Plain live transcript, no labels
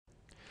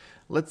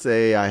let's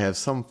say I have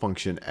some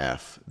function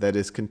f that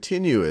is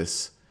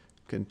continuous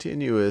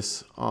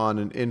on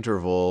an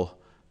interval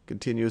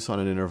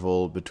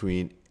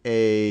between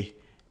a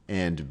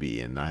and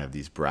b. And I have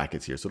these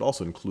brackets here, so it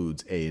also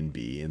includes a and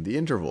b in the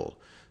interval.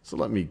 So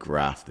let me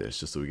graph this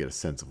just so we get a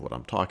sense of what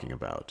I'm talking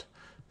about.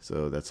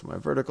 So that's my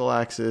vertical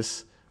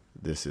axis.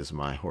 This is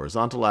my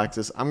horizontal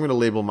axis. I'm going to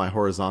label my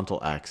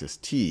horizontal axis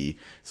t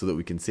so that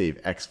we can save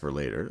x for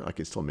later. I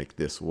can still make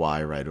this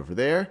y right over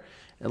there.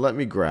 And let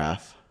me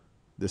graph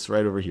this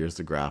right over here is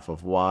the graph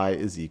of y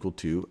is equal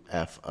to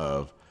f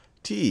of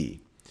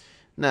t.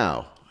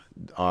 Now,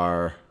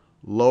 our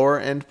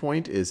lower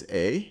endpoint is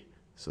a,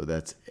 so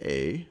that's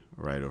a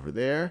right over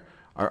there.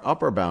 Our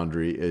upper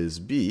boundary is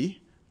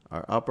b.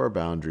 Let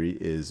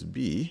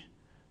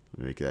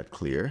me make that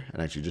clear.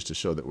 And actually, just to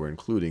show that we're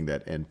including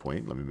that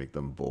endpoint, let me make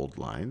them bold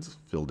lines,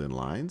 filled in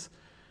lines.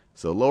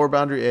 So lower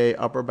boundary A,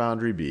 upper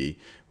boundary B.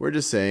 We're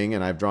just saying,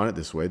 and I've drawn it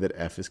this way, that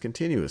f is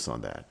continuous on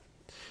that.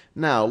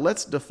 Now,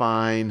 let's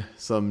define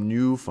some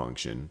new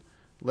function.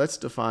 That's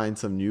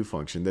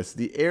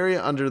the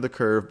area under the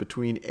curve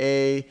between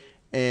A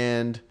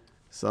and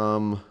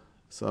some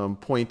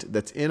point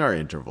that's in our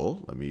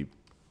interval. Let me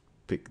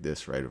pick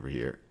this right over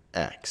here,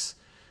 x.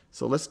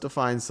 So let's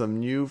define some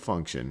new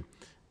function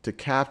to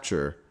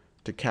capture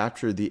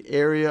the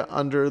area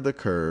under the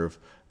curve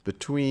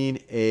between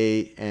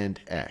a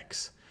and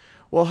x.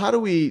 Well, how do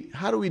we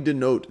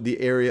denote the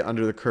area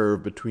under the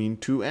curve between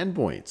two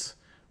endpoints?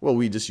 Well,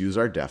 we just use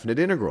our definite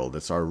integral.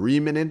 That's our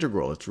Riemann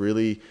integral. It's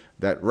really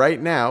that right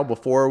now,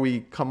 before we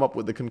come up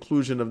with the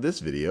conclusion of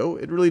this video,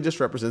 it really just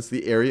represents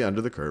the area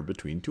under the curve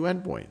between two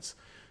endpoints.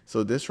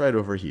 So this right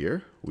over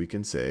here, we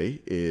can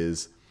say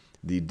is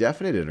the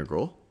definite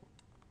integral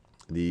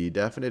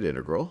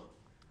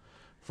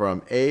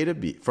from a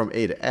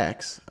to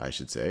x, I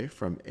should say,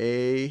 from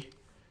a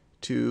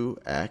to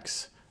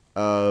x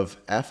of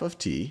f of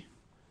t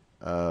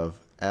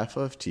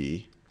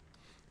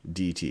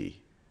dt.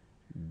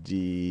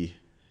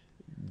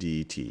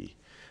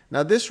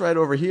 Now this right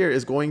over here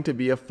is going to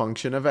be a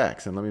function of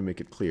x, and let me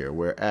make it clear,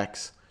 where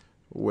x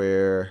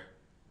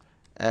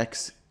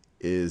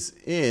is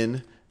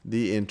in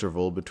the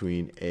interval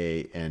between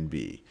a and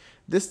b.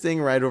 This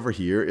thing right over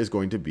here is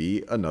going to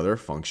be another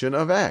function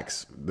of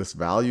x. This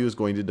value is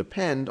going to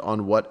depend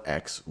on what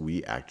x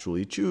we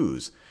actually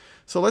choose.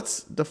 So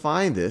let's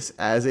define this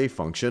as a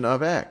function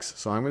of x.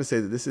 So I'm going to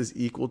say that this is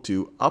equal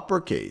to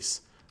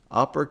uppercase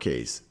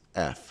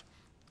f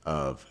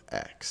of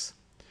x.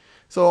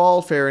 So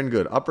all fair and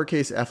good.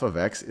 Uppercase f of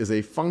x is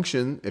a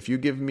function. If you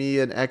give me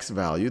an x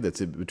value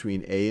that's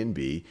between a and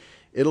b,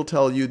 it'll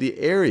tell you the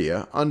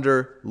area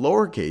under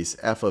lowercase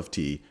f of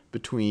t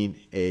between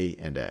a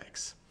and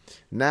x.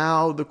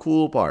 Now the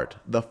cool part,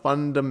 the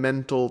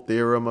fundamental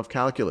theorem of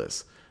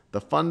calculus.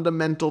 The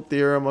fundamental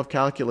theorem of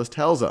calculus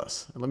tells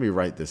us, and let me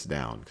write this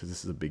down because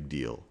this is a big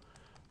deal.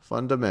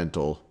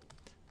 Fundamental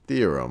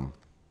theorem,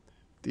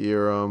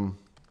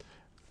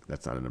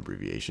 that's not an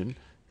abbreviation,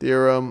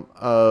 theorem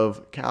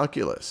of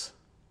calculus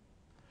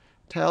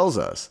tells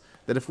us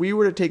that if we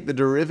were to take the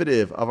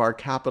derivative of our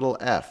capital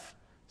F,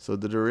 so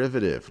the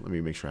derivative, let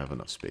me make sure I have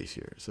enough space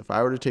here. So if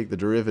I were to take the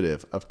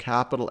derivative of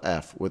capital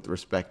F with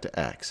respect to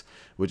x,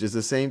 which is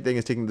the same thing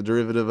as taking the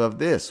derivative of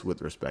this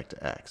with respect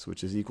to x,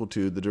 which is equal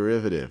to the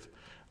derivative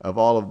of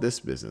all of this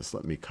business.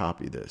 Let me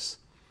copy this.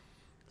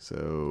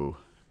 So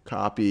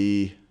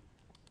copy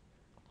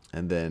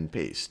and then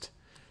paste,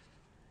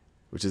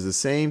 which is the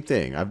same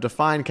thing. I've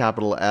defined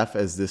capital F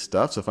as this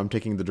stuff. So if I'm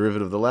taking the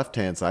derivative of the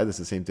left-hand side, this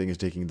is the same thing as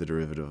taking the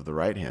derivative of the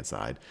right-hand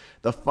side.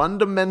 The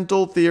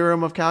fundamental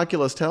theorem of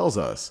calculus tells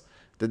us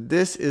that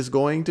this is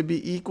going to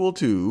be equal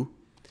to,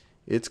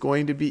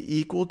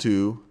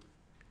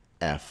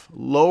 f,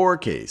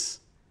 lowercase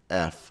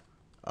f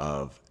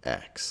of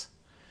x.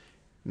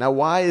 Now,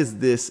 why is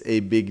this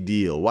a big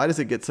deal? Why does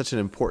it get such an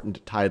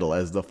important title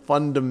as the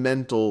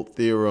fundamental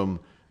theorem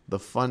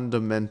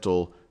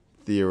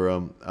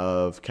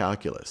of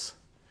calculus?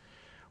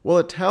 Well,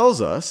 it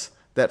tells us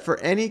that for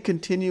any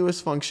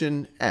continuous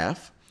function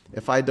f,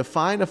 if I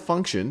define a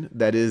function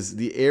that is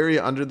the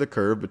area under the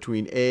curve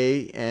between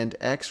a and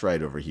x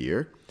right over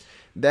here,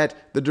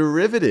 that the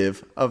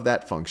derivative of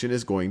that function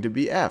is going to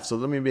be f. So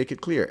let me make it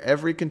clear.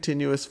 Every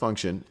continuous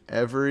function,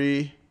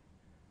 every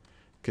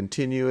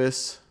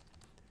continuous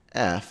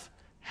f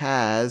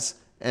has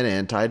an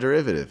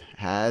antiderivative,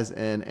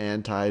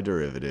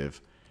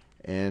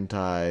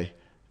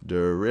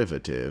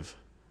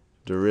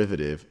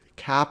 derivative,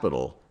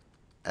 capital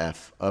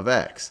F of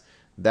x.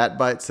 That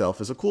by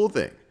itself is a cool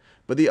thing.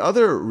 But the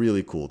other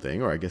really cool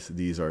thing, or I guess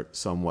these are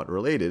somewhat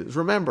related, is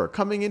remember,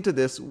 coming into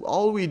this,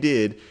 all we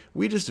did,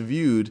 we just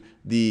viewed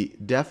the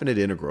definite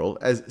integral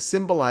as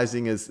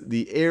symbolizing as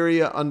the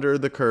area under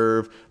the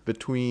curve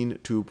between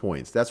 2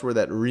 points. That's where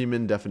that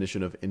Riemann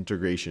definition of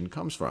integration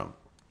comes from.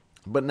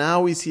 But now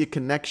we see a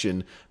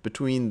connection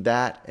between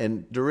that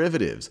and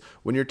derivatives.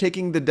 When you're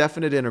taking the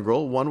definite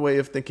integral, one way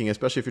of thinking,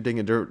 especially if you're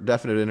taking a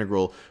definite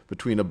integral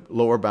between a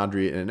lower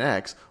boundary and an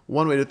x,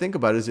 one way to think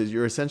about it is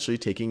you're essentially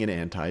taking an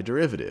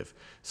antiderivative.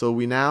 So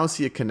we now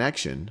see a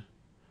connection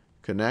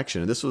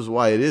connection. And this was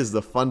why it is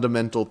the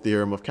fundamental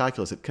theorem of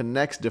calculus. It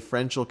connects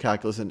differential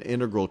calculus and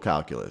integral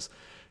calculus.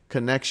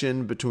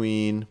 Connection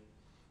between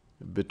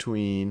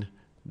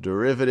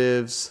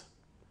derivatives,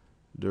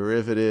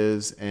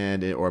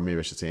 and, or maybe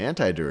I should say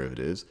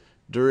antiderivatives,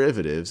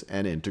 derivatives,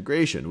 and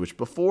integration, which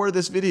before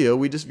this video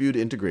we just viewed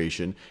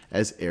integration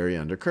as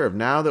area under curve.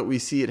 Now that we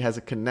see it has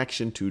a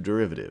connection to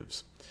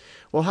derivatives.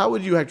 Well, how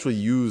would you actually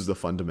use the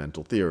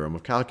fundamental theorem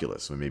of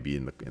calculus? Well, maybe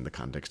in the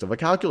context of a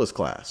calculus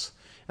class.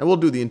 And we'll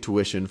do the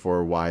intuition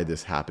for why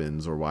this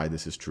happens or why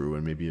this is true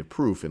and maybe a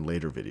proof in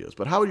later videos.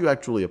 But how would you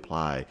actually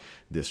apply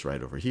this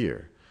right over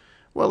here?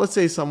 Well, let's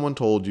say someone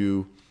told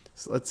you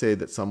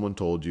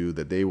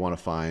that they want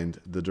to find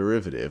the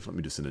derivative. Let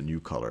me just in a new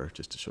color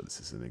just to show this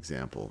as an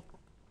example.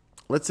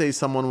 Let's say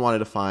someone wanted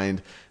to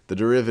find the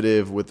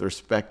derivative with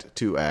respect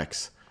to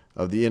x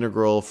of the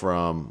integral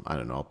from, I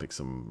don't know, I'll pick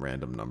some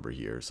random number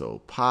here.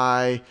 So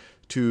pi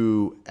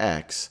to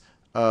x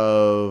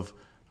of,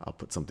 I'll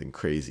put something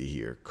crazy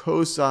here,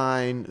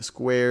 cosine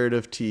squared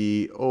of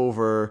t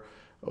over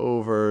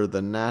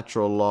the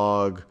natural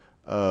log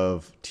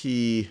of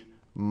t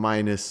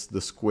minus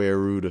the square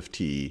root of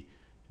t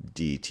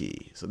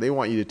dt. So they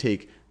want you to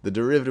take the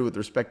derivative with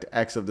respect to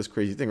x of this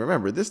crazy thing.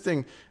 Remember, this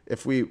thing,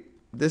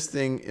 this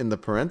thing in the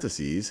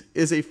parentheses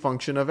is a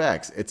function of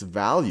x. Its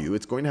value,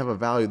 it's going to have a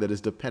value that is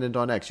dependent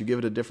on x. You give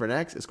it a different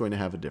x, it's going to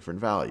have a different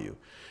value.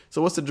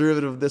 So what's the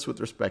derivative of this with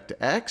respect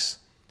to x?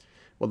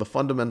 Well, the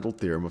fundamental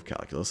theorem of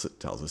calculus, it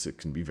tells us it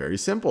can be very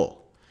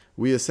simple.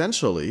 We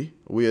essentially,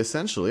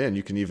 and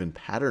you can even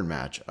pattern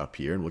match up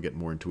here, and we'll get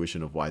more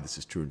intuition of why this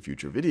is true in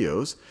future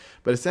videos,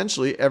 but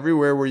essentially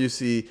everywhere where you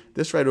see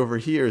this right over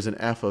here is an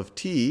f of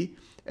t,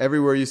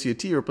 everywhere you see a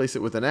t, replace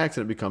it with an x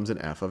and it becomes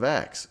an f of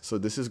x. So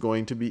this is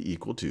going to be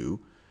equal to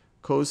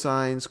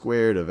cosine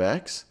squared of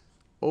x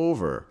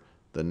over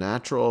the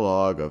natural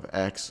log of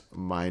x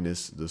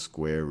minus the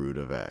square root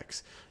of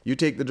x. You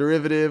take the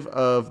derivative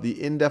of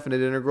the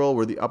indefinite integral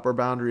where the upper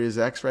boundary is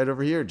x right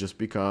over here. It just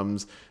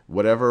becomes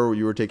whatever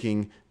you were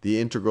taking the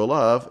integral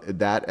of,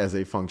 that as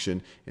a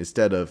function,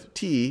 instead of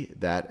t,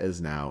 that is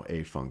now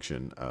a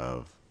function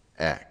of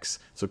x.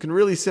 So it can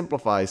really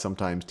simplify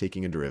sometimes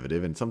taking a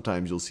derivative, and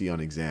sometimes you'll see on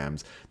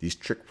exams these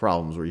trick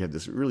problems where you have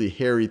this really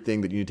hairy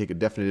thing that you need to take a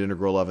definite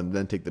integral of and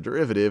then take the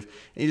derivative,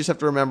 and you just have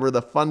to remember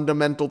the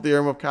fundamental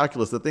theorem of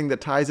calculus, the thing that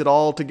ties it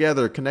all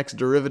together, connects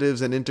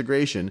derivatives and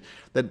integration,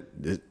 that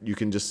you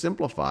can just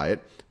simplify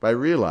it by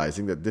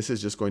realizing that this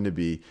is just going to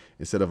be,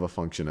 instead of a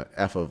function of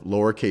f of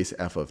lowercase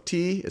f of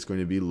t, it's going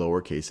to be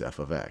lowercase f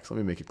of x. Let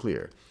me make it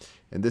clear.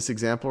 In this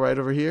example right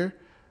over here,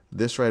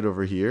 this right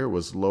over here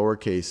was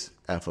lowercase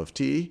f of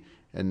t,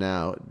 and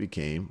now it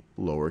became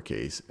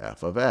lowercase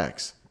f of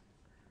x.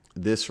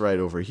 This right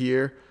over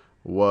here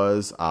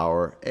was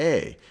our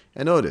a.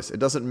 And notice, it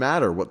doesn't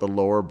matter what the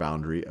lower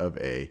boundary of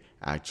a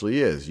actually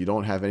is. You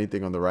don't have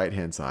anything on the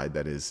right-hand side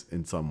that is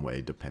in some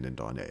way dependent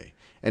on a.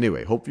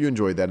 Anyway, hope you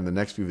enjoyed that. In the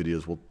next few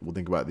videos, we'll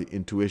think about the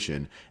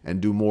intuition and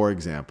do more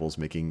examples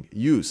making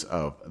use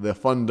of the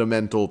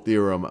fundamental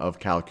theorem of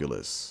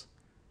calculus.